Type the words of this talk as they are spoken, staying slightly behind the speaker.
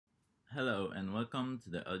Hello and welcome to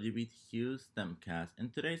the LGBTQ STEMcast. In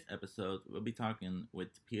today's episode, we'll be talking with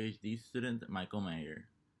PhD student Michael Mayer.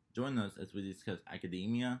 Join us as we discuss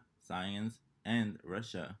academia, science, and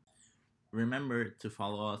Russia. Remember to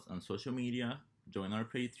follow us on social media, join our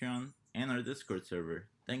Patreon, and our Discord server.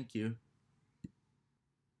 Thank you.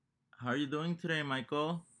 How are you doing today,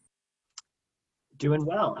 Michael? Doing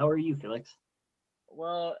well. How are you, Felix?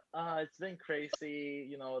 It's been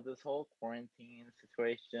crazy. This whole quarantine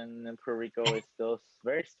situation in Puerto Rico is still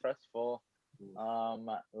very stressful.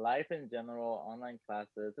 Life in general, online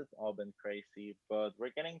classes, it's all been crazy, but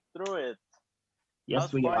we're getting through it. Yes,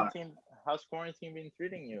 How's we are. quarantine? How's quarantine been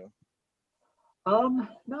treating you?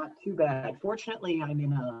 Not too bad. Fortunately, I'm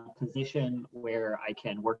in a position where I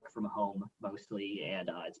can work from home mostly, and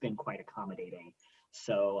it's been quite accommodating.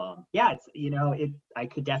 Yeah, it. I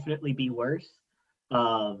could definitely be worse,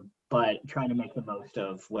 but trying to make the most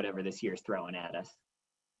of whatever this year's throwing at us.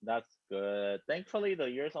 That's good. Thankfully, the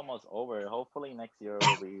year's almost over. Hopefully, next year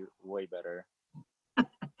will be way better.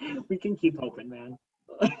 We can keep hoping, man.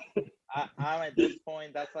 I'm at this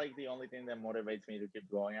point. That's like the only thing that motivates me to keep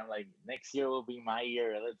going. I'm like, next year will be my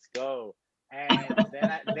year. Let's go. And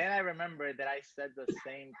then I remember that I said the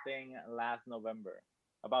same thing last November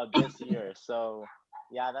about this year. So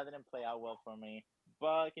yeah, that didn't play out well for me.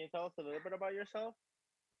 But can you tell us a little bit about yourself?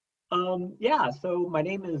 Yeah, so my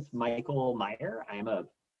name is Michael Meyer. I'm a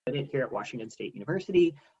student here at Washington State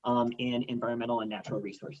University in environmental and natural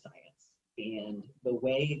resource science. And the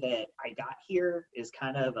way that I got here is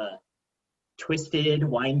kind of a twisted,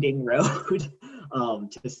 winding road,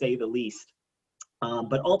 to say the least.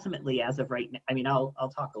 But ultimately, as of right now, I mean, I'll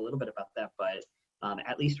talk a little bit about that, but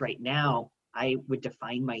at least right now, I would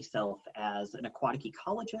define myself as an aquatic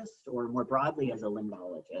ecologist, or more broadly, as a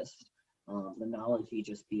limnologist. Limnology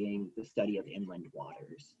just being the study of inland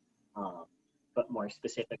waters. Um, but more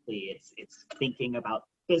specifically, it's thinking about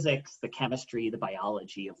physics, the chemistry, the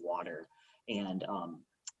biology of water, and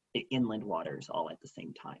inland waters all at the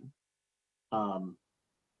same time. Um,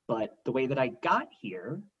 but the way that I got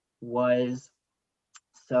here was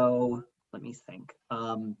so let me think.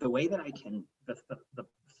 The way that the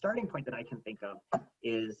starting point that I can think of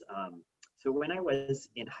is so when I was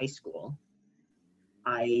in high school,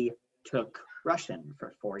 I took Russian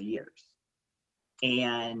for 4 years.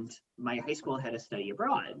 And my high school had a study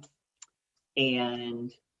abroad.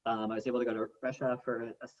 And I was able to go to Russia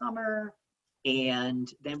for a summer.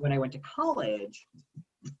 And then when I went to college,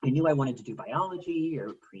 I knew I wanted to do biology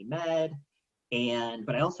or pre-med,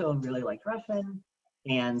 but I also really liked Russian.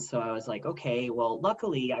 And so I was like, okay, well,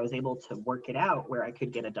 luckily I was able to work it out where I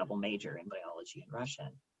could get a double major in biology and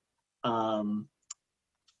Russian. Um,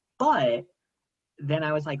 but then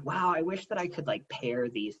I was like, wow, I wish that I could like pair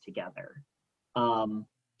these together.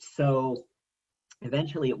 So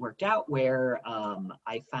eventually it worked out where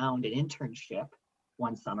I found an internship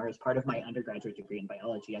one summer as part of my undergraduate degree in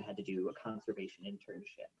biology. I had to do a conservation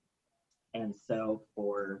internship. And so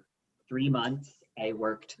for 3 months, I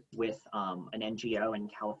worked with an NGO in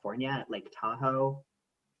California at Lake Tahoe,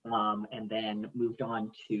 and then moved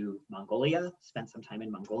on to Mongolia, spent some time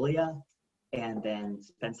in Mongolia, and then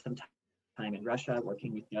spent some time in Russia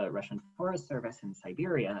working with the Russian Forest Service in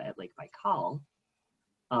Siberia at Lake Baikal.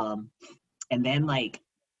 Um, and then like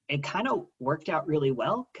it kind of worked out really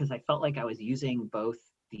well because I felt like I was using both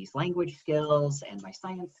these language skills and my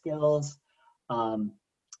science skills. Um,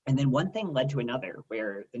 and then one thing led to another,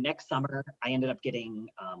 where the next summer I ended up getting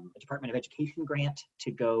a Department of Education grant to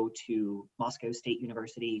go to Moscow State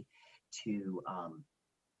University to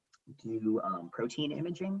do protein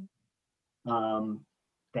imaging. Um,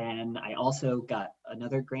 then I also got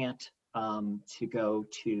another grant to go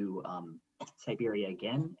to Siberia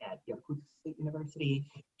again at Yakutsk State University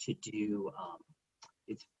to do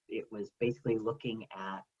it was basically looking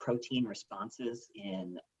at protein responses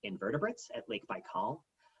in invertebrates at Lake Baikal,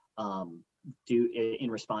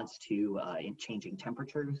 in response to in changing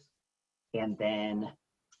temperatures. And then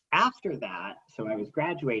after that, so I was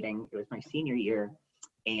graduating, it was my senior year,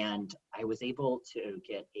 and I was able to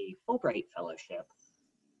get a Fulbright fellowship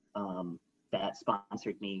um, that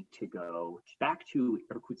sponsored me to go back to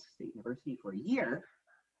Irkutsk State University for a year,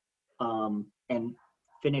 and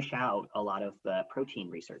finish out a lot of the protein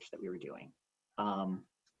research that we were doing. Um,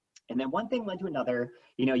 and then one thing led to another.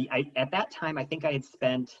 At that time, I think I had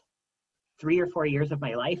spent 3 or 4 years of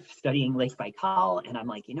my life studying Lake Baikal, and I'm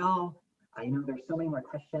like, I know there's so many more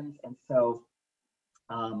questions, and so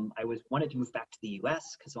I wanted to move back to the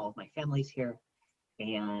U.S. because all of my family's here,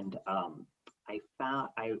 and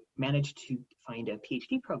I managed to find a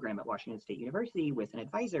PhD program at Washington State University with an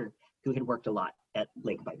advisor who had worked a lot at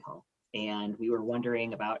Lake Baikal. And we were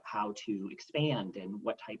wondering about how to expand and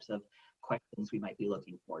what types of questions we might be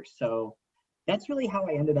looking for. So that's really how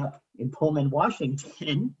I ended up in Pullman,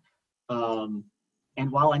 Washington. And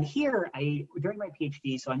while I'm here, during my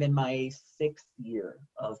PhD, so I'm in my 6th year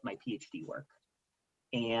of my PhD work,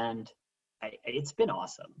 and it's been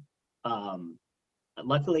awesome.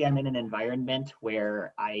 Luckily, I'm in an environment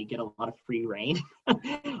where I get a lot of free reign,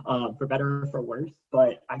 for better or for worse.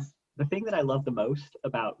 But the thing that I love the most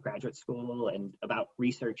about graduate school and about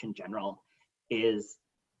research in general is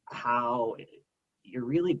how you're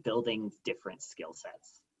really building different skill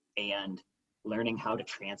sets and learning how to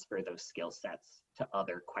transfer those skill sets to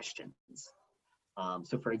other questions.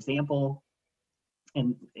 So for example,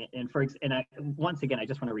 once again, I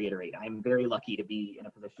just want to reiterate, I'm very lucky to be in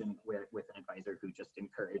a position with an advisor who just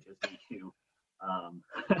encourages me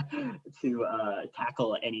to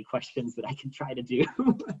tackle any questions that I can try to do,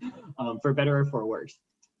 for better or for worse.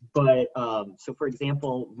 But so for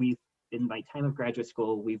example, in my time of graduate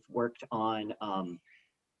school, we've worked on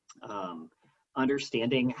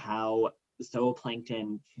understanding how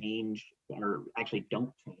zooplankton change, or actually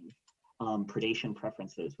don't change, predation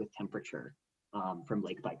preferences with temperature, from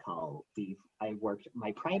Lake Baikal.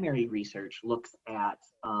 My primary research looks at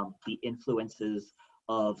the influences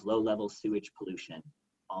of low-level sewage pollution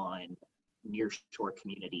on nearshore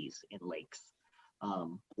communities in lakes,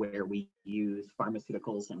 where we use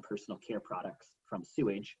pharmaceuticals and personal care products from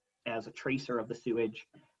sewage as a tracer of the sewage.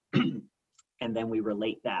 And then we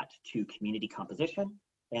relate that to community composition.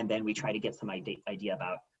 And then we try to get some idea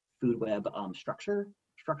about food web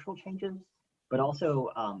structural changes, but also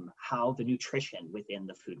how the nutrition within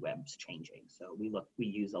the food web is changing. So we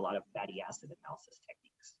use a lot of fatty acid analysis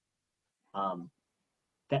techniques.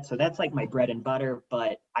 So that's like my bread and butter,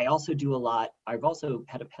 but I also do I've also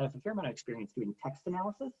had a fair amount of experience doing text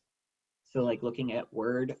analysis. So like looking at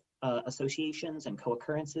word associations and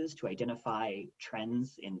co-occurrences to identify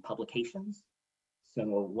trends in publications. So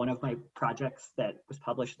one of my projects that was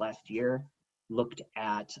published last year looked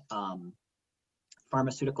at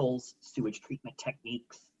pharmaceuticals, sewage treatment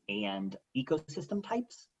techniques, and ecosystem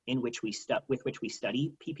types with which we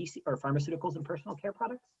study PPC, or pharmaceuticals and personal care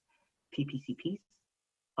products, PPCPs.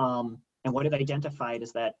 And what it identified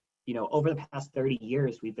is that, over the past 30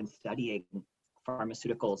 years, we've been studying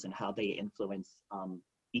pharmaceuticals and how they influence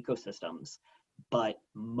ecosystems, but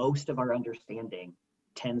most of our understanding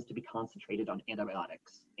tends to be concentrated on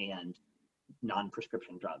antibiotics and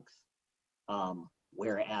non-prescription drugs,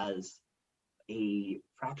 whereas a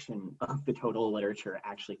fraction of the total literature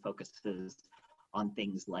actually focuses on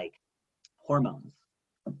things like hormones,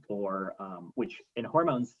 or which in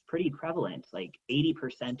hormones pretty prevalent. Like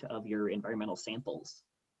 80% of your environmental samples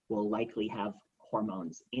will likely have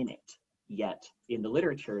hormones in it, yet in the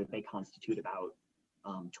literature they constitute about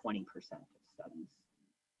 20% of studies.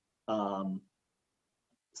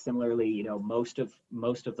 Similarly, most of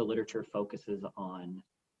the literature focuses on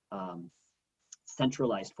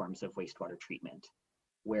centralized forms of wastewater treatment,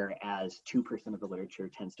 whereas 2% of the literature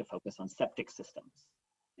tends to focus on septic systems.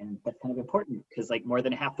 And that's kind of important because like more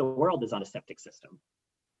than half the world is on a septic system.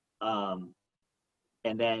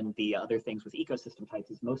 And then the other things with ecosystem types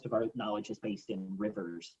is most of our knowledge is based in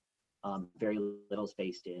rivers. Very little is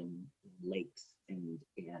based in lakes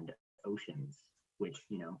and oceans, which,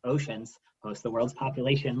 oceans, most of the world's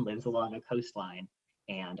population lives along a coastline,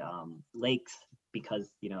 and lakes, because,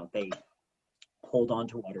 they hold on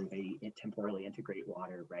to water, they temporarily integrate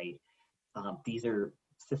water, right? These are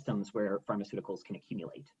systems where pharmaceuticals can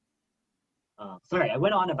accumulate. Sorry, I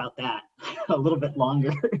went on about that a little bit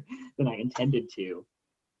longer than I intended to.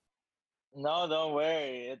 No, don't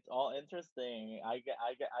worry. It's all interesting. I get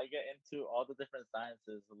into all the different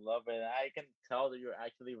sciences. Love it. I can tell that you're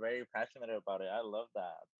actually very passionate about it. I love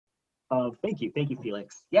that. Thank you,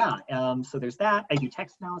 Felix. Yeah. So there's that. I do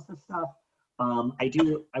text analysis stuff.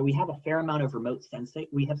 We have a fair amount of remote sensing.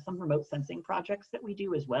 We have some remote sensing projects that we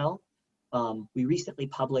do as well. We recently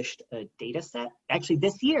published a data set. Actually,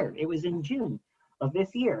 this year, it was in June of this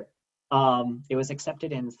year. It was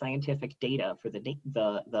accepted in Scientific Data for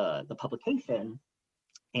the publication,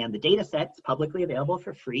 and the data set's publicly available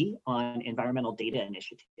for free on Environmental Data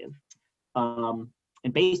Initiative.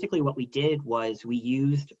 And basically what we did was we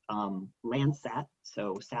used Landsat,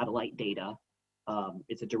 so satellite data.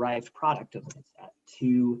 It's a derived product of Landsat,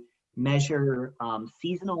 to measure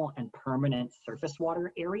seasonal and permanent surface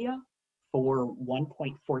water area for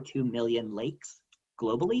 1.42 million lakes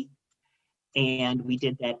globally. And we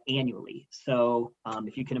did that annually. So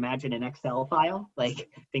if you can imagine an Excel file, like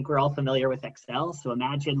I think we're all familiar with Excel. So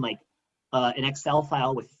imagine like an Excel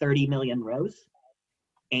file with 30 million rows.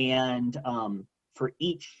 And for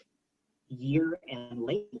each year and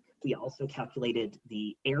lake. We also calculated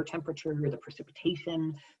the air temperature, the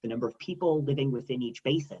precipitation, the number of people living within each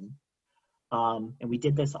basin. And we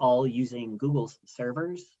did this all using Google's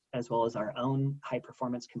servers, as well as our own high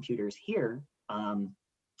performance computers here.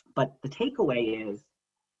 But the takeaway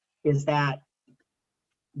is that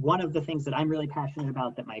one of the things that I'm really passionate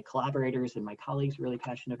about, that my collaborators and my colleagues are really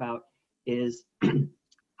passionate about, is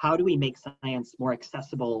how do we make science more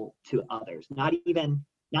accessible to others? Not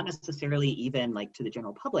necessarily even like to the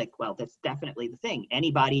general public. Well, that's definitely the thing.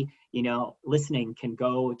 Anybody, listening can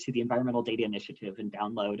go to the Environmental Data Initiative and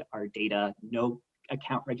download our data, no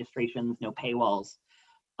account registrations, no paywalls.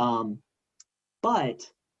 But,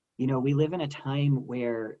 we live in a time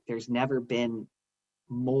where there's never been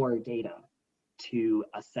more data to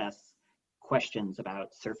assess questions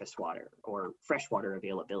about surface water or freshwater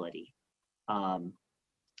availability.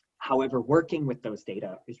 However, working with those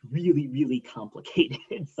data is really, really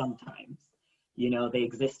complicated sometimes. They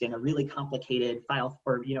exist in a really complicated file,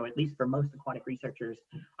 or, at least for most aquatic researchers,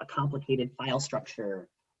 a complicated file structure,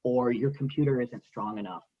 or your computer isn't strong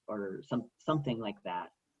enough, or something like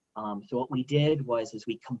that. So what we did was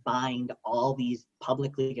we combined all these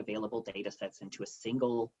publicly available data sets into a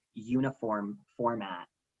single uniform format,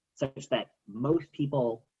 such that most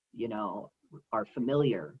people, are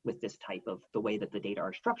familiar with this type of the way that the data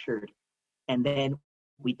are structured. And then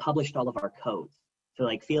we published all of our codes. So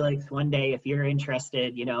like Felix, one day, if you're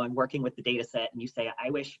interested, in working with the data set, and you say, I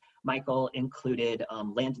wish Michael included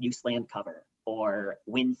land use, land cover, or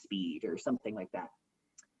wind speed, or something like that.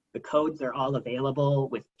 The codes are all available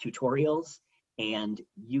with tutorials, and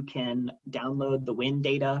you can download the wind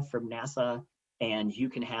data from NASA, and you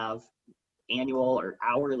can have annual or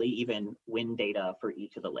hourly even wind data for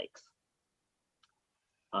each of the lakes.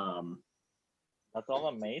 That's all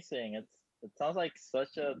amazing. It sounds like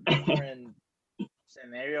such a different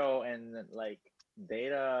scenario and like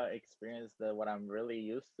data experience than what I'm really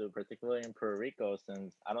used to, particularly in Puerto Rico,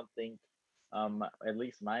 since I don't think at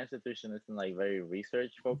least my institution isn't like very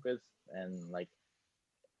research focused, and like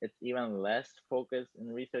it's even less focused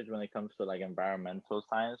in research when it comes to like environmental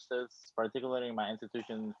sciences. Particularly my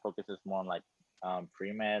institution focuses more on like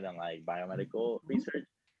pre-med and like biomedical research.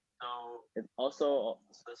 So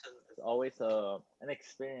it's always an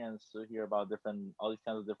experience to hear about all these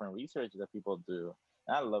kinds of different research that people do.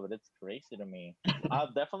 And I love it. It's crazy to me.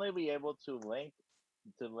 I'll definitely be able to link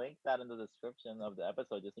that in the description of the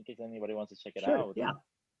episode, just in case anybody wants to check it out. Yeah,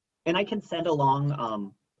 and I can send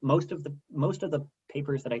along most of the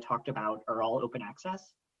papers that I talked about are all open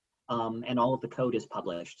access, and all of the code is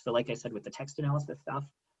published. So like I said, with the text analysis stuff,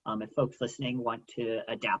 if folks listening want to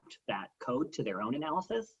adapt that code to their own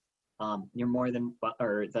analysis, you're more than,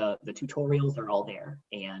 or the tutorials are all there.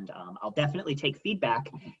 And I'll definitely take feedback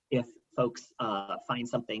if folks find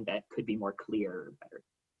something that could be more clear or better.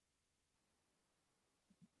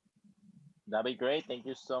 That'd be great. Thank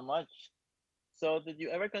you so much. So did you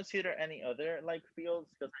ever consider any other like fields?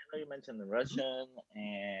 Because I know you mentioned Russian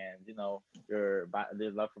and your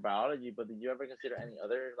love for biology, but did you ever consider any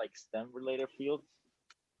other like STEM related fields?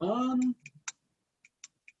 Not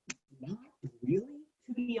really,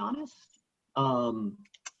 to be honest.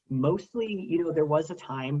 Mostly, there was a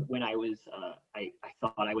time when I was I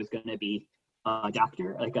thought I was going to be a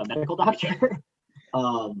doctor, like a medical doctor.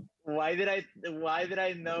 Why did I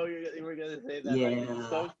know you were gonna say that? Yeah. Like, it's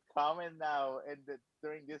so common now, and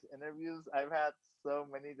during these interviews, I've had so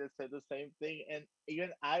many that said the same thing, and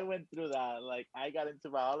even I went through that. Like, I got into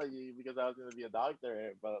biology because I was gonna be a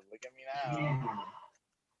doctor, but look at me now.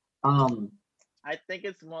 Yeah. I think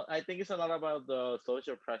it's a lot about the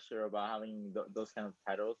social pressure about having those kind of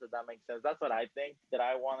titles. If that makes sense, that's what I think that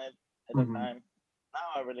I wanted at the time.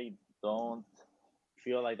 Now I really don't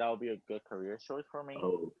feel like that would be a good career choice for me.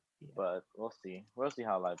 Oh, yeah. But we'll see. We'll see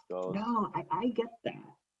how life goes. No, I get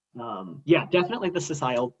that. Yeah, definitely the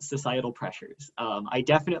societal pressures. I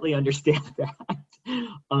definitely understand that.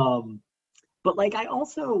 But like, I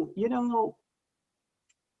also,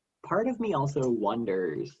 part of me also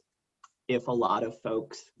wonders if a lot of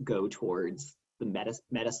folks go towards the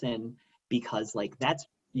medicine because like that's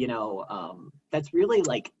really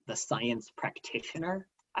like the science practitioner,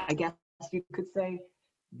 I guess you could say,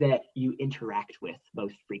 that you interact with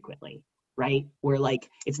most frequently, right? Where like,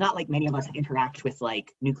 it's not like many of us interact with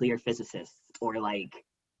like nuclear physicists or like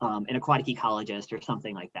an aquatic ecologist or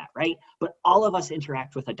something like that, right? But all of us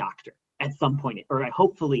interact with a doctor at some point, or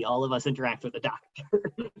hopefully all of us interact with a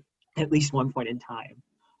doctor at least one point in time.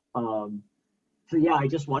 So yeah, I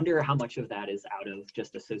just wonder how much of that is out of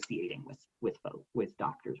just associating with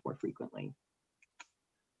doctors more frequently.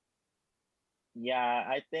 Yeah,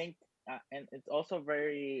 I think and it's also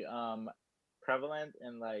very prevalent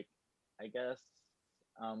in like, I guess,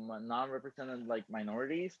 non-represented like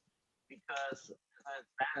minorities, because as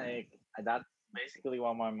Hispanic, that's basically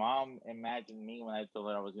what my mom imagined me when I told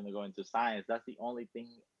her I was going to go into science. That's the only thing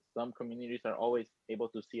some communities are always able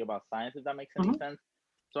to see about science, if that makes any Mhm. sense.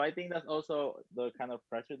 So I think that's also the kind of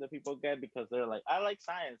pressure that people get, because they're like, I like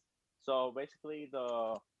science. So basically,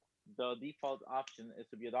 the default option is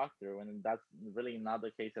to be a doctor, when that's really not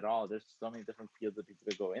the case at all. There's so many different fields that people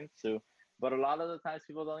could go into, but a lot of the times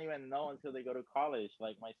people don't even know until they go to college.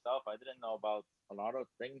 Like myself, I didn't know about a lot of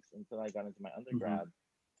things until I got into my Mhm. undergrad.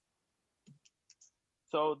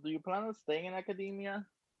 So do you plan on staying in academia,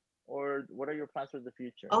 or what are your plans for the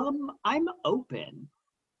future? I'm open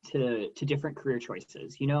to different career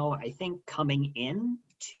choices. You know, I think coming in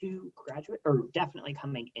to graduate, or definitely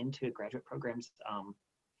coming into graduate programs,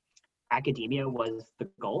 academia was the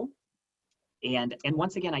goal. And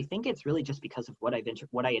once again, I think it's really just because of what I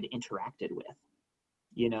had interacted with.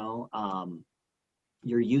 You know,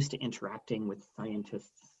 you're used to interacting with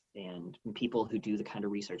scientists and people who do the kind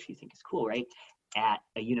of research you think is cool, right? At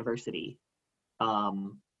a university.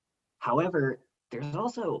 Um, However, there's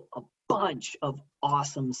also a bunch of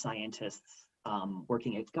awesome scientists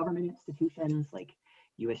working at government institutions like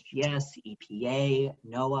USGS, EPA,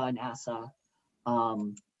 NOAA, NASA,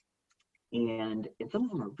 um, and some of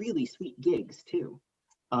them are really sweet gigs too.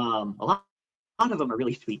 A lot of them are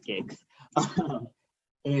really sweet gigs,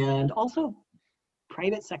 and also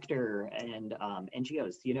private sector and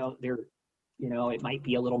NGOs. You know, it might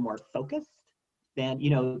be a little more focused. Then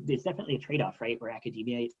there's definitely a trade-off, right? Where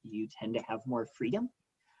academia, you tend to have more freedom,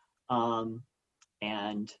 um,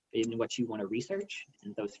 and in what you want to research,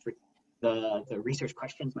 and the research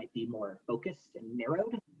questions might be more focused and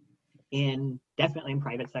narrowed. Definitely in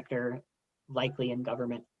private sector, likely in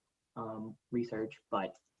government research,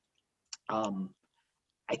 but um,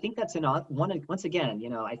 I think that's once again,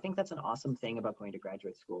 I think that's an awesome thing about going to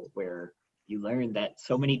graduate school, where you learn that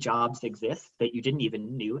so many jobs exist that you didn't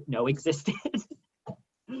even know existed.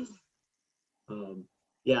 um,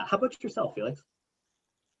 yeah. How about yourself, Felix?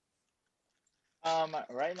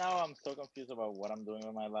 Right now I'm so confused about what I'm doing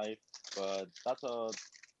with my life, but that's a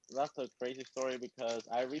crazy story, because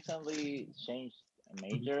I recently changed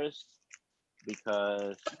majors,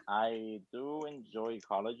 because I do enjoy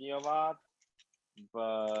ecology a lot,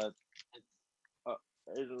 but uh,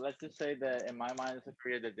 let's just say that in my mind, it's a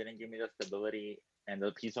career that didn't give me the stability and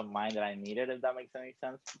the peace of mind that I needed, if that makes any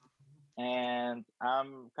sense. And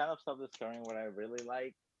I'm kind of self-discovering what I really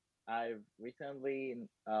like. I've recently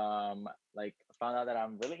like found out that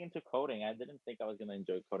I'm really into coding. I didn't think I was gonna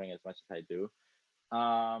enjoy coding as much as I do.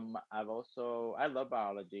 I love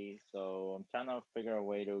biology, so I'm trying to figure a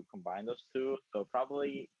way to combine those two. So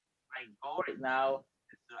probably my goal right now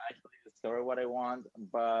is to actually discover what I want,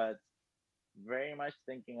 but very much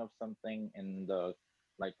thinking of something in the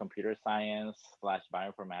like computer science slash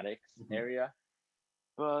bioinformatics Mhm. area.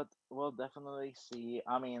 But we'll definitely see.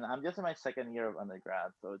 I mean, I'm just in my second year of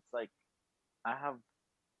undergrad, so it's like I have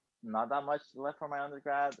not that much left for my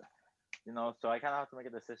undergrad, so I kind of have to make a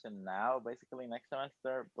decision now, basically next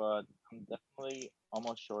semester. But I'm definitely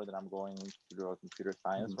almost sure that I'm going to do a computer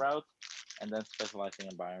science Mhm. route and then specializing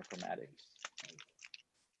in bioinformatics.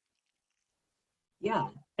 Yeah,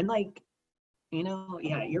 and like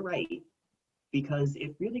yeah, you're right, because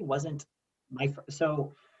it really wasn't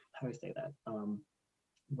so how do I say that?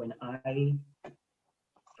 When I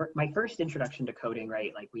for my first introduction to coding,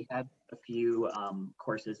 right? Like we had a few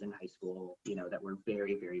courses in high school, that were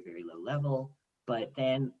very, very, very low level. But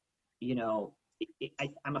then,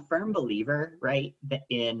 I'm a firm believer, right, that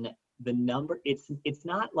in the number, it's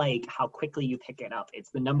not like how quickly you pick it up;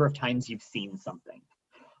 it's the number of times you've seen something.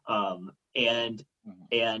 Um, and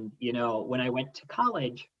Mhm. when I went to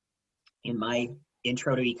college, in my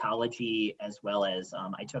intro to ecology, as well as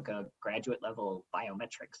I took a graduate level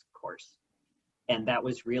biometrics course, and that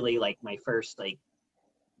was really like my first like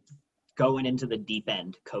going into the deep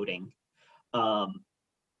end coding, um,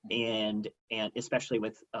 Mhm. and especially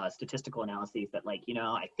with statistical analyses that, like,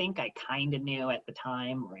 I think I kind of knew at the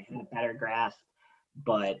time, or I had a better grasp,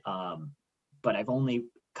 but I've only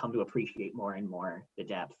come to appreciate more and more the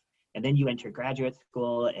depth. And then you enter graduate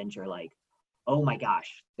school and you're like, oh my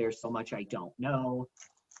gosh, there's so much I don't know.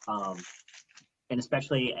 um, and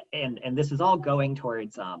especially, and this is all going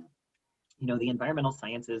towards the environmental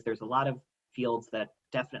sciences. There's a lot of fields that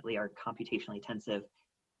definitely are computationally intensive,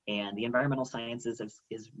 and the environmental sciences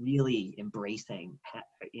is really embracing,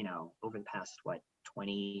 over the past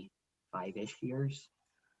 25-ish years,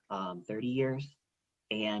 30 years.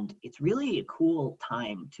 And it's really a cool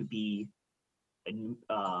time to be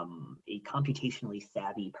a computationally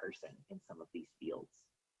savvy person in some of these fields,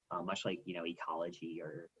 much like, ecology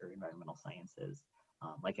or environmental sciences.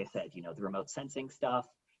 Like I said, the remote sensing stuff.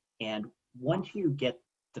 And once you get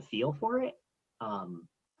the feel for it,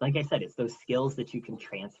 like I said, it's those skills that you can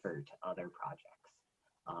transfer to other projects.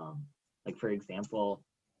 Like, for example,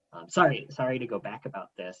 sorry to go back about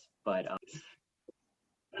this, but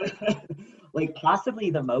like possibly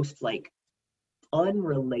the most like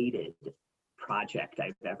unrelated project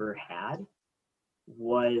I've ever had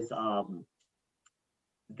was I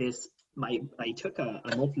took a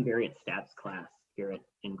multivariate stats class here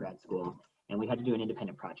in grad school, and we had to do an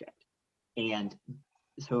independent project. And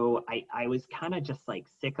so I was kind of just like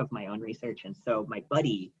sick of my own research. And so my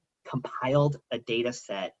buddy compiled a data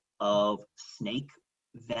set of snake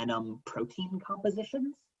venom protein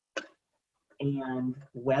compositions and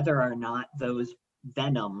whether or not those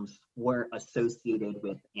venoms were associated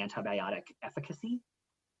with antibiotic efficacy.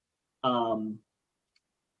 And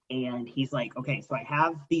he's like, okay, so I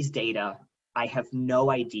have these data. I have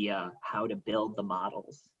no idea how to build the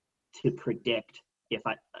models to predict if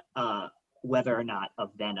whether or not a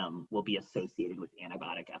venom will be associated with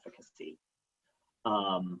antibiotic efficacy.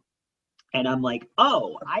 And I'm like,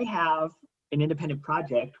 oh, I have an independent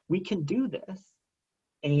project. We can do this.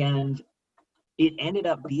 And it ended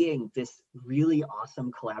up being this really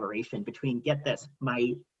awesome collaboration between, get this,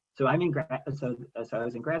 so I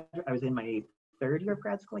was in my third year of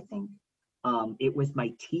grad school, I think. It was my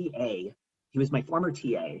TA. He was my former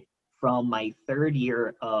TA from my third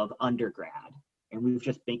year of undergrad. And we've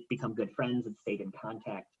just become good friends and stayed in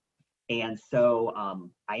contact. And so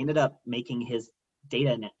I ended up making his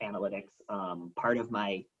data analytics part of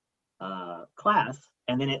my class.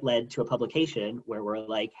 And then it led to a publication where we're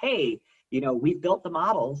like, hey, we've built the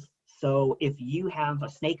models. So if you have a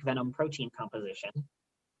snake venom protein composition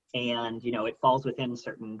and, it falls within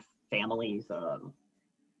certain families,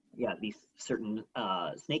 these certain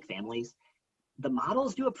snake families, the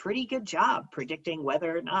models do a pretty good job predicting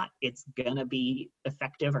whether or not it's going to be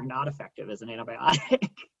effective or not effective as an antibiotic.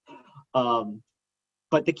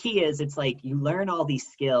 But the key is, it's like you learn all these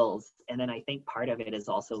skills, and then I think part of it is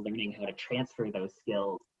also learning how to transfer those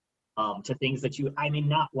skills to things that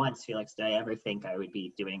not once, Felix, did I ever think I would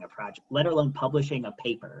be doing a project, let alone publishing a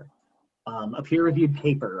paper, a peer-reviewed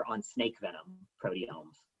paper on snake venom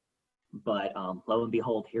proteomes. But lo and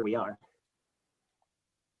behold, here we are.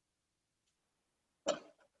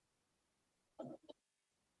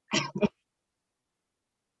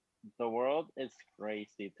 The world is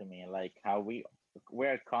crazy to me, like how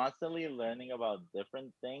we're constantly learning about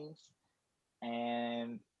different things,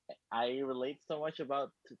 and I relate so much to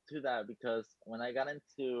that because when I got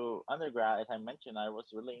into undergrad, as I mentioned, I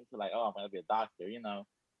was really into like, oh, I'm gonna be a doctor,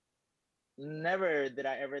 Never did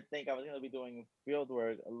I ever think I was gonna be doing field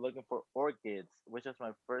work looking for orchids, which was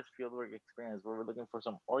my first field work experience. We were looking for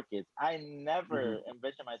some orchids. I never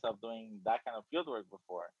envisioned myself doing that kind of field work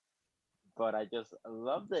before, but I just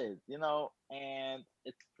loved it, and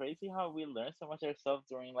it's crazy how we learn so much ourselves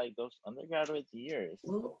during like those undergraduate years.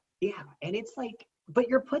 Well, yeah, and it's like, but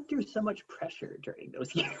you're put through so much pressure during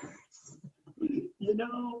those years,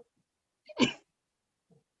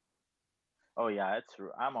 Oh yeah, it's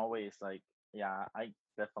true. I'm always like, yeah, I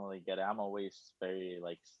definitely get it. I'm always very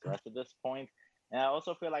like stressed at this point. And I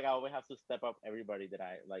also feel like I always have to step up everybody that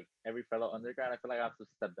I like, every fellow undergrad. I feel like I have to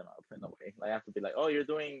step them up in a way. Like I have to be like, oh, you're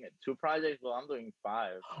doing 2 projects, well, I'm doing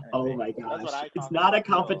 5. Oh my That's what gosh, I it's not a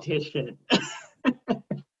constantly feel. competition.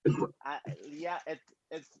 Yeah,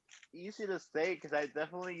 it's easy to say because I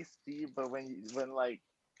definitely see, but when like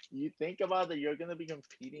you think about that, you're gonna be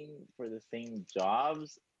competing for the same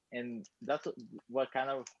jobs, and that's what kind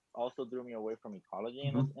of also drew me away from ecology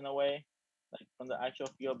in a way, like from the actual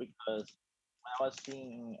field, because when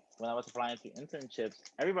I was applying to internships,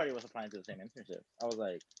 everybody was applying to the same internships. I was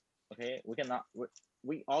like, okay,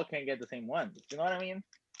 we all can't get the same ones. You know what I mean?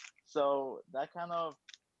 So that kind of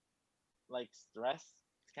like stress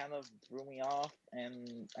kind of threw me off,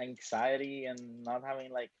 and anxiety, and not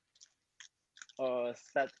having like a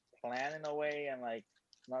set plan in a way, and like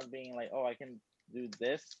not being like, oh, I can do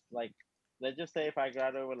this. Like, let's just say if I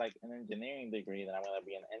graduate with like an engineering degree, then I'm gonna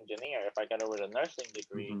be an engineer. If I graduate with a nursing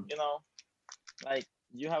degree, like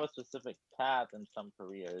you have a specific path in some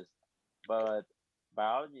careers, but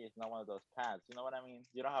biology is not one of those paths. You know what I mean?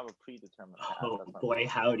 You don't have a predetermined path. Oh boy,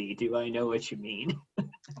 howdy, do I know what you mean.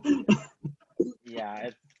 Yeah,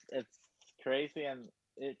 it's crazy, and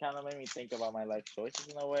it kind of made me think about my life choices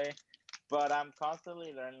in a way. But I'm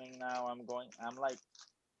constantly learning now. I'm like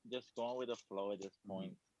just going with the flow at this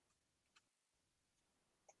point.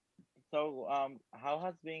 So, how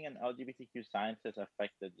has being an LGBTQ scientist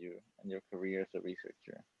affected you in your career as a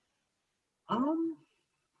researcher? Um,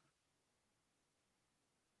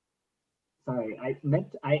 Sorry, I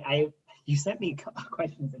meant I you sent me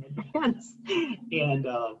questions in advance, and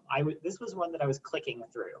this was one that I was clicking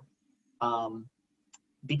through, um,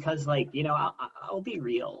 because like I'll be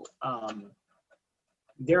real.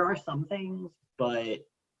 There are some things, but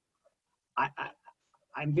I, I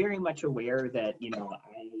I'm very much aware that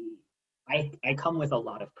I come with a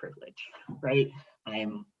lot of privilege, right? I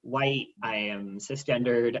am white, I am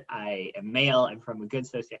cisgendered, I am male, I'm from a good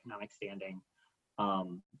socioeconomic standing,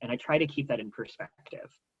 and I try to keep that in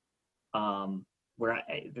perspective. Where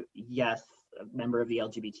yes, a member of the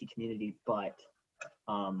LGBT community, but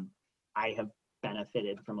um, I have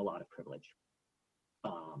benefited from a lot of privilege.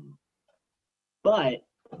 But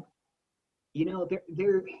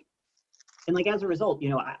there and like as a result,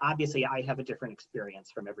 obviously I have a different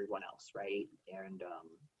experience from everyone else, right? And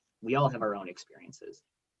we all have our own experiences.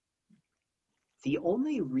 The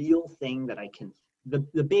only real thing that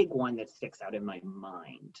the big one that sticks out in my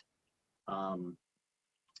mind um,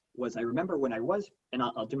 was I remember when I was, and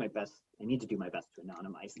I'll do my best. I need to do my best to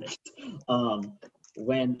anonymize this. Um,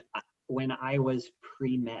 when when I was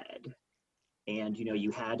pre-med, and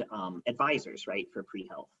you had advisors, right, for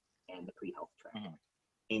pre-health and the pre-health track. Mhm.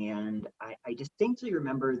 And I distinctly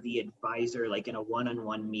remember the advisor, like in a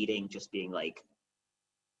one-on-one meeting, just being like,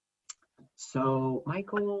 "So,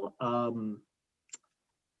 Michael,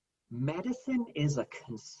 medicine is a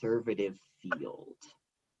conservative field,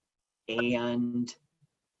 and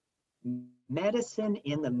medicine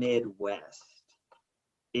in the Midwest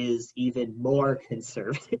is even more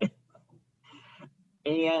conservative.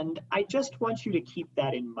 And I just want you to keep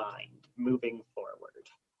that in mind moving forward."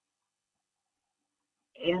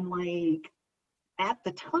 And like at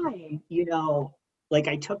the time, like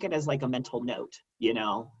I took it as like a mental note,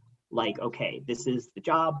 like, okay, this is the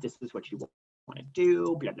job, this is what you want to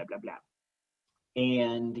do, blah, blah, blah, blah.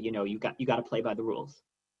 And you got to play by the rules.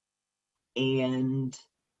 And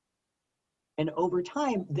over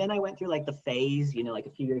time, then I went through like the phase, like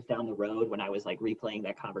a few years down the road when I was like replaying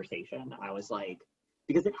that conversation, I was like,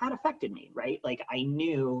 because it had affected me, right? Like I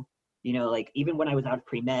knew, like even when I was out of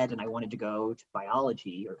pre-med and I wanted to go to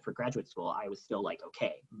biology or for graduate school, I was still like,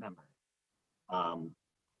 okay, remember, um,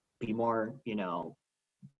 be more,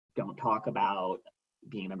 don't talk about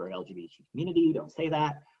being a member of LGBT community, don't say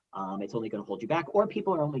that. It's only going to hold you back, or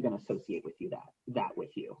people are only going to associate with you that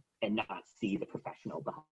with you and not see the professional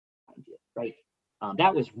behind you, right?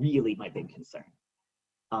 That was really my big concern.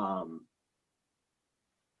 Um,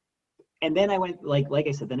 and then I went like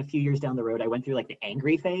I said, then a few years down the road, I went through like the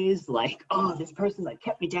angry phase, like, oh, this person like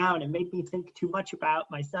kept me down and made me think too much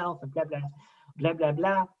about myself and blah blah blah blah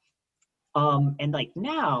blah. And like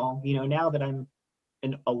now, now that I'm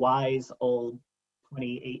a wise old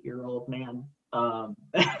 28-year-old man,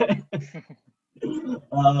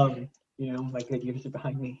 my good years are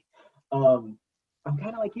behind me. I'm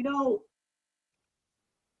kind of like,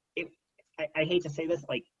 it, I hate to say this,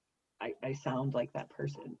 like I sound like that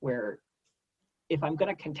person where if I'm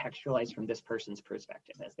going to contextualize from this person's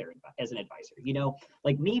perspective as an advisor,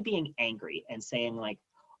 like me being angry and saying like,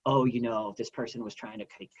 oh, this person was trying to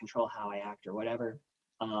control how I act or whatever,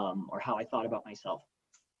 or how I thought about myself.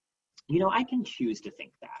 I can choose to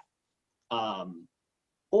think that,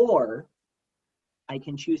 or I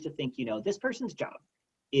can choose to think, this person's job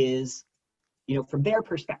is, from their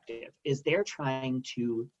perspective, is they're trying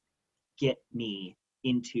to get me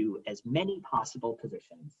into as many possible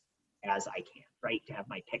positions as I can, right? To have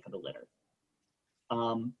my pick of the litter.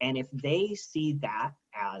 And if they see that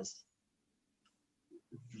as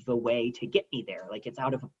the way to get me there, like it's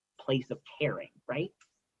out of a place of caring, right?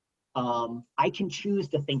 I can choose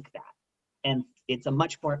to think that. And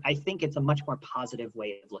I think it's a much more positive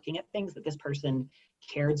way of looking at things, that this person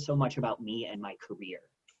cared so much about me and my career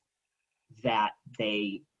that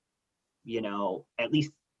they, at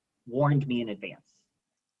least warned me in advance.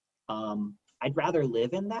 I'd rather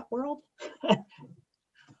live in that world.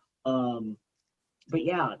 But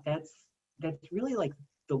yeah, that's really like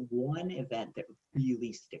the one event that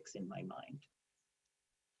really sticks in my mind.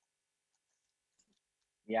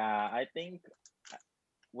 Yeah, I think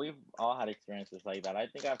we've all had experiences like that. I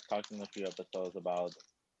think I've talked in a few episodes about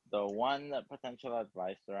the one potential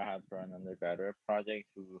advisor I had for an undergraduate project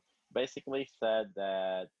who basically said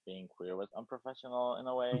that being queer was unprofessional in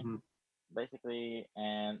a way, Mm-hmm. basically,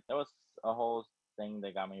 and it was a whole thing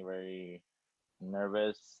that got me very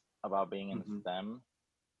nervous about being in Mm-hmm. STEM.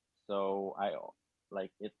 So I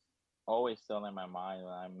like it's always still in my mind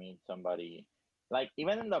when I meet somebody like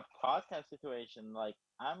even in the podcast situation, like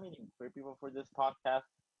I'm meeting queer people for this podcast,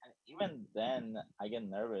 and even then I get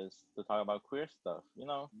nervous to talk about queer stuff.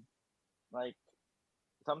 Like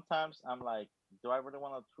sometimes I'm like, do I really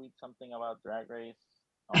want to tweet something about Drag Race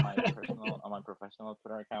on my personal, on my professional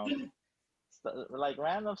Twitter account? Like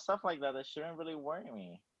random stuff like that that shouldn't really worry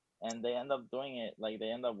me, and they end up doing it. Like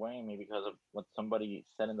they end up worrying me because of what somebody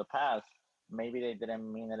said in the past. Maybe they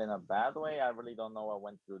didn't mean it in a bad way. I really don't know what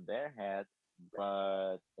went through their head,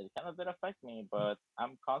 but it kind of did affect me. But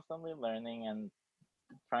I'm constantly learning and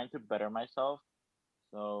trying to better myself.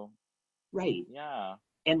 So Right. yeah.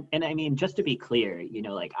 And I mean, just to be clear,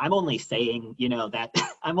 like I'm only saying, that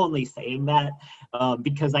I'm only saying that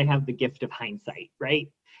because I have the gift of hindsight, right?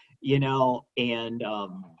 And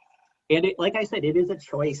it, like I said, it is a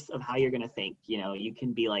choice of how you're gonna think. You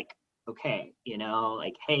can be like, okay,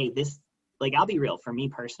 like, hey, this, like, I'll be real. For me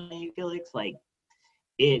personally, Felix, like,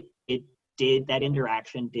 it did, that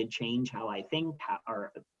interaction did change how I think,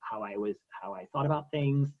 or how I thought about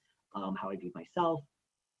things, how I viewed myself.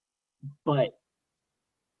 But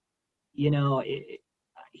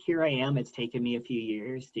here I am. It's taken me a few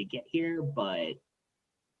years to get here, but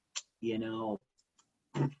you know,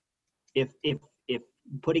 if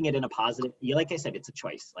putting it in a positive, like I said, it's a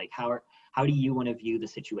choice. Like how do you want to view the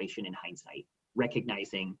situation in hindsight,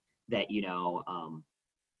 recognizing that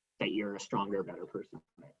that you're a stronger, better person,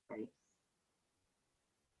 right?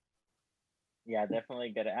 Yeah,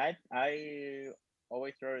 definitely get it. I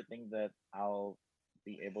always try to think that I'll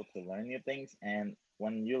be able to learn new things, and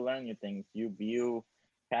when you learn new things, you view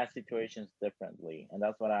past situations differently, and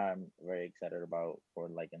that's what I'm very excited about for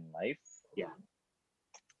like in life. Yeah.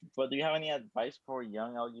 But do you have any advice for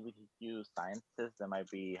young LGBTQ scientists that might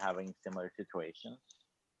be having similar situations?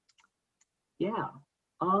 Yeah.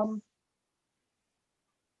 Um.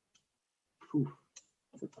 Whew,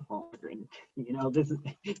 it's a hard one. This is.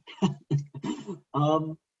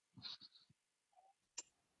 um.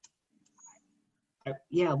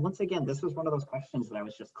 Yeah. Once again, this was one of those questions that I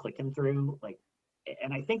was just clicking through, like,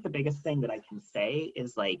 and I think the biggest thing that I can say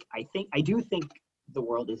is, like, I do think the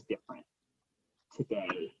world is different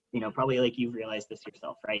today. Probably like you've realized this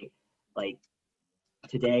yourself, right? Like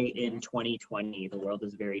today in 2020, the world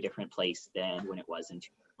is a very different place than when it was in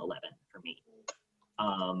 2011 for me.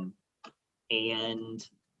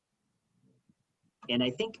 And I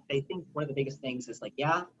think one of the biggest things is, like,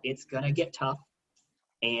 yeah, it's gonna get tough,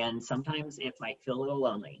 and sometimes it might feel a little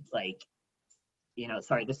lonely. Like,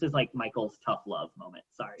 sorry, this is like Michael's tough love moment.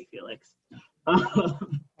 Sorry, Felix.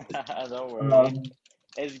 Don't worry.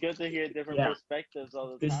 It's good to hear different Yeah, perspectives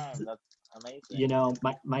all the time. That's amazing.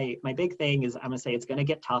 My big thing is, I'm gonna say it's gonna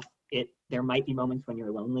get tough. There might be moments when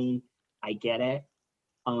you're lonely. I get it.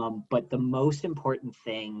 But the most important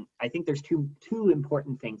thing, I think there's two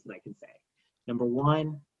important things that I can say. Number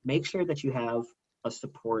one, make sure that you have a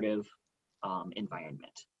supportive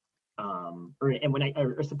environment,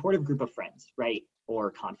 or a supportive group of friends, right,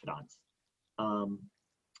 or confidants.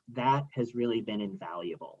 That has really been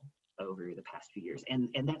invaluable over the past few years, and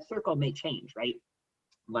that circle may change, right?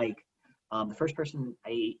 Like, the first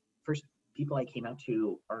people I came out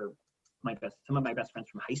to are some of my best friends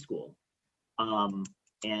from high school.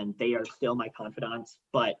 And they are still my confidants,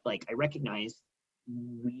 but like I recognize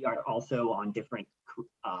we are also on different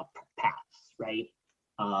paths, right?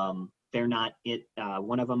 They're not it.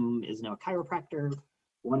 One of them is now a chiropractor.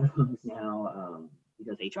 One of them is now he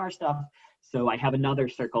does HR stuff. So I have another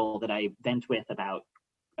circle that I vent with about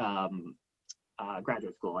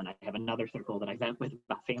graduate school, and I have another circle that I vent with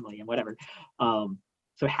about family and whatever.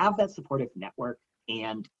 So have that supportive network,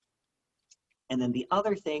 and then the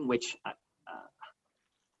other thing, which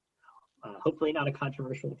hopefully not a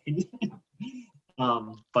controversial opinion,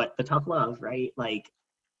 but the tough love, right? Like,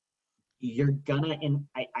 you're gonna, and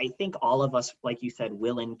I think all of us, like you said,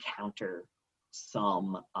 will encounter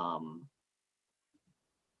some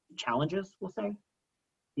challenges, we'll say,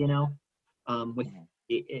 with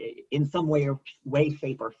in some way,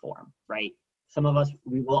 shape, or form, right? Some of us,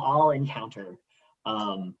 we will all encounter.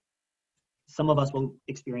 Some of us will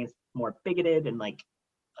experience more bigoted and like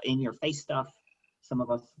in your face stuff. Some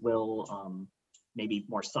of us will maybe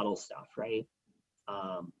more subtle stuff, right?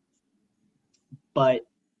 But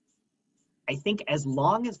I think as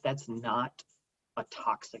long as that's not a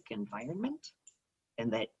toxic environment,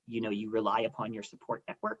 and that you rely upon your support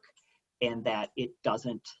network, and that it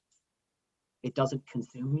doesn't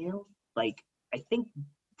consume you, like, I think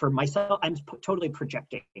for myself, I'm totally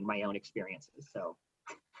projecting my own experiences, so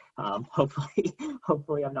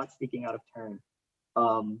hopefully I'm not speaking out of turn.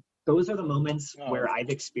 Those are the moments where I've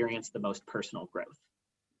experienced the most personal growth,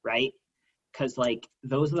 right? because like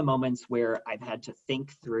those are the moments where I've had to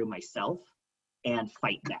think through myself and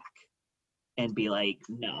fight back and be like,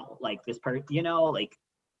 no, like this part, like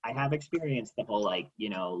I have experienced the whole like,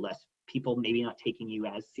 less people maybe not taking you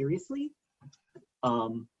as seriously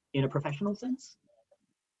in a professional sense.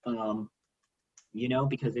 Because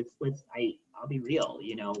I'll be real,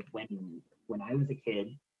 when I was a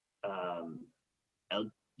kid, on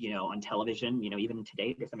television, even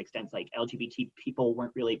today to some extent, like LGBT people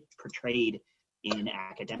weren't really portrayed in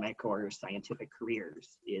academic or scientific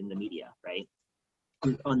careers in the media, right?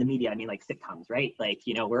 On the media, I mean like sitcoms, right? Like,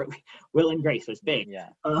 we're Will and Grace was big. Yeah.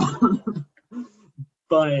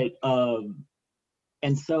 But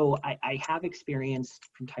and so I have experienced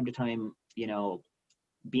from time to time,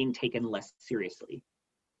 being taken less seriously.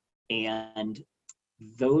 And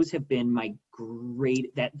those have been my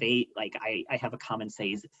great, that they, like, I have a common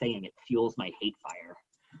saying, it fuels my hate fire.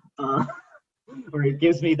 Or it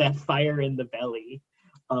gives me that fire in the belly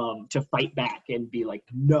to fight back and be like,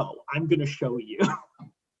 no, I'm going to show you.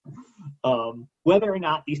 Whether or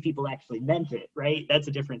not these people actually meant it, right? That's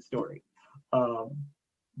a different story.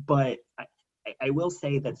 But I will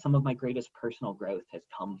say that some of my greatest personal growth has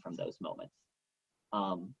come from those moments.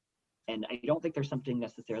 And I don't think there's something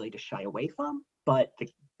necessarily to shy away from, but the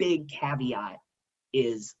big caveat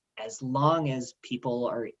is as long as people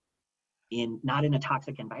are not in a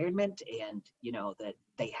toxic environment and, that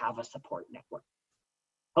they have a support network.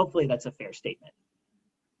 Hopefully that's a fair statement.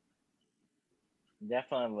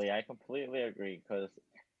 Definitely, I completely agree because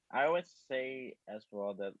I always say as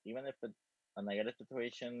well that even if it's a negative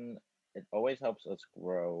situation, it always helps us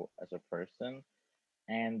grow as a person.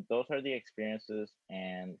 And those are the experiences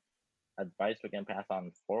and advice we can pass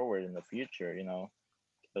on forward in the future,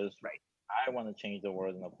 because Right. I want to change the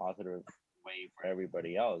world in a positive way for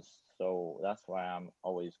everybody else. So that's why I'm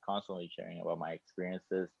always constantly sharing about my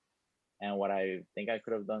experiences and what I think I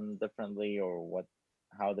could have done differently or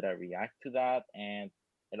how did I react to that. And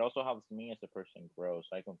it also helps me as a person grow.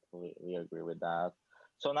 So I completely agree with that.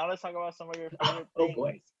 So now let's talk about some of your favorite Oh things.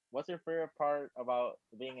 boy. What's your favorite part about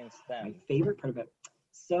being in My STEM? favorite part of it.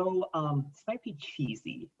 So this might be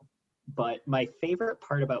cheesy, but my favorite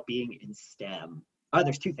part about being in STEM,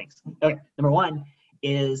 there's two things. Okay, number one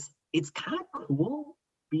is it's kind of cool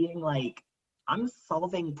being like, I'm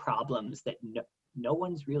solving problems that no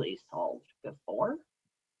one's really solved before,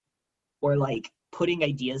 or like putting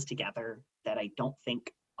ideas together that I don't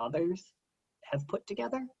think others have put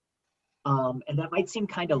together. And that might seem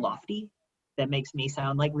kind of lofty. That makes me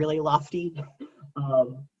sound like really lofty.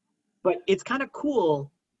 But it's kind of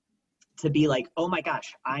cool to be like, oh my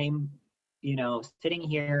gosh, I'm, sitting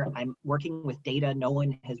here, I'm working with data no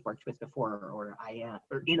one has worked with before, or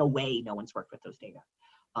or in a way, no one's worked with those data,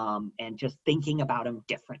 and just thinking about them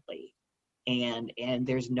differently. And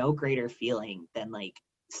there's no greater feeling than like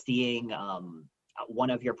seeing one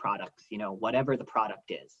of your products, whatever the product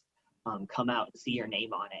is, come out and see your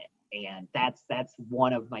name on it. And that's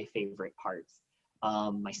one of my favorite parts.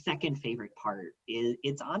 My second favorite part is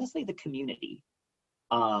it's honestly the community.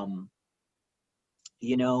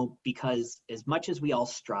 Because as much as we all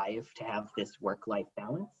strive to have this work-life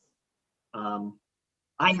balance, I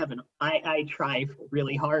try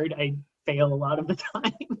really hard. I fail a lot of the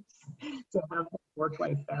times to have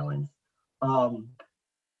work-life balance.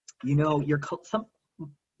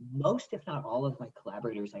 Most, if not all of my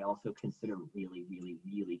collaborators, I also consider really, really,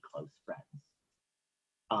 really close friends.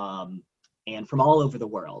 And from all over the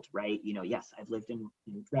world, right? Yes, I've lived in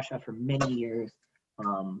Russia for many years,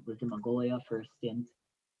 lived in Mongolia for a stint.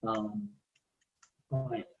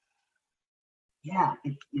 But yeah,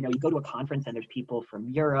 you go to a conference and there's people from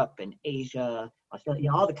Europe and Asia,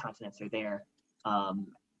 Australia, all the continents are there.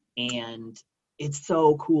 And it's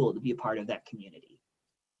so cool to be a part of that community.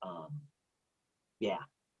 Yeah.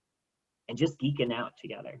 And just geeking out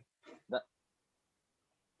together.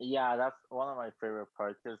 Yeah, that's one of my favorite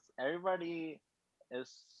parts because everybody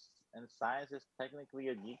is in science is technically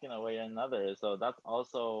a geek in a way or another. So that's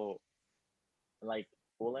also like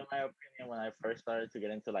cool in my opinion when I first started to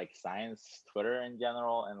get into like science Twitter in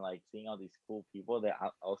general and like seeing all these cool people that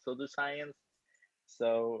also do science.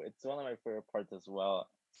 So it's one of my favorite parts as well.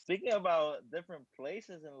 Speaking about different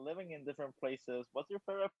places and living in different places, what's your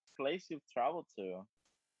favorite place you've traveled to?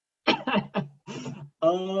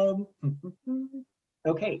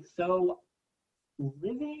 Okay, so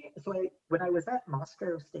when I was at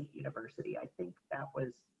Moscow State University, I think that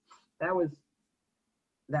was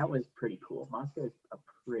pretty cool. Moscow is a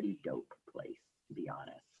pretty dope place, to be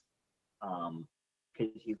honest.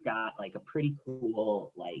 Because you've got like a pretty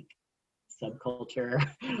cool like subculture,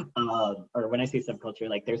 or when I say subculture,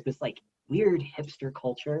 like there's this like weird hipster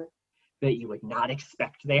culture that you would not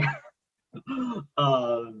expect there.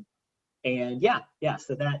 And yeah,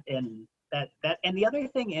 so that and the other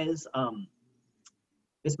thing is,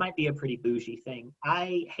 this might be a pretty bougie thing.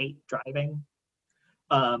 I hate driving.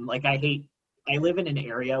 Like I live in an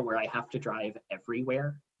area where I have to drive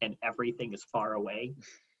everywhere and everything is far away.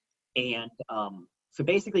 And so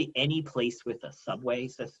basically any place with a subway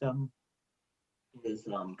system is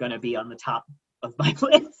going to be on the top of my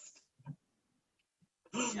list.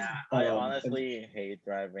 Yeah, I honestly hate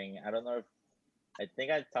driving. I don't know if I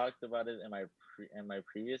think I talked about it in my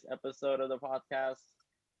previous episode of the podcast.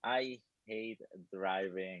 I hate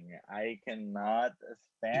driving. I cannot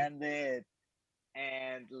stand it.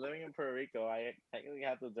 And living in Puerto Rico, I technically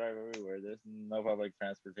have to drive everywhere. There's no public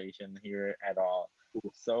transportation here at all.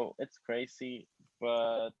 So it's crazy,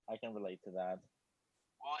 but I can relate to that.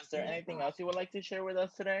 Well, is there anything else you would like to share with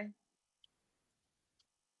us today?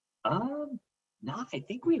 No, I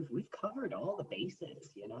think we've covered all the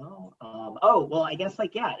bases, you know. Oh, well, I guess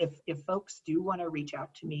like yeah, if folks do want to reach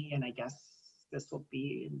out to me, and I guess this will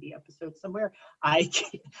be in the episode somewhere. I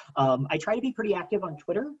try to be pretty active on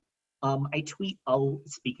Twitter. I tweet,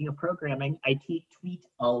 speaking of programming, I tweet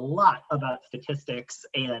a lot about statistics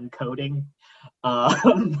and coding.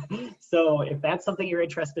 So if that's something you're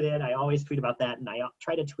interested in, I always tweet about that. And I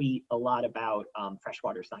try to tweet a lot about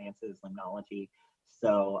freshwater sciences, limnology.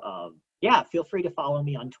 So yeah, feel free to follow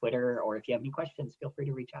me on Twitter, or if you have any questions, feel free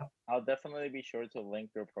to reach out. I'll definitely be sure to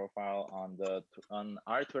link your profile on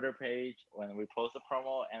our Twitter page when we post the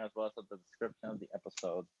promo, and as well as the description of the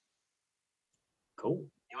episode. Cool.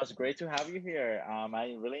 It was great to have you here.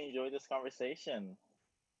 I really enjoyed this conversation.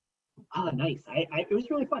 Oh, nice. It was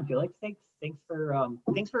really fun, Felix. Thanks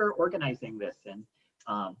for organizing this and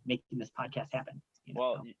making this podcast happen. You know?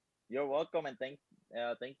 Well, you're welcome, and thank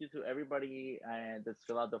you to everybody that's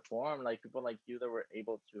filled out the form. Like people like you that were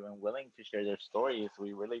able to and willing to share their stories.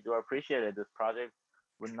 We really do appreciate it. This project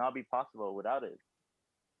would not be possible without it.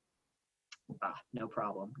 No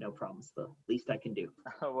problem. No problem. It's the least I can do.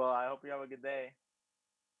 Well, I hope you have a good day.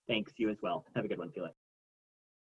 Thanks. You as well. Have a good one, Felix.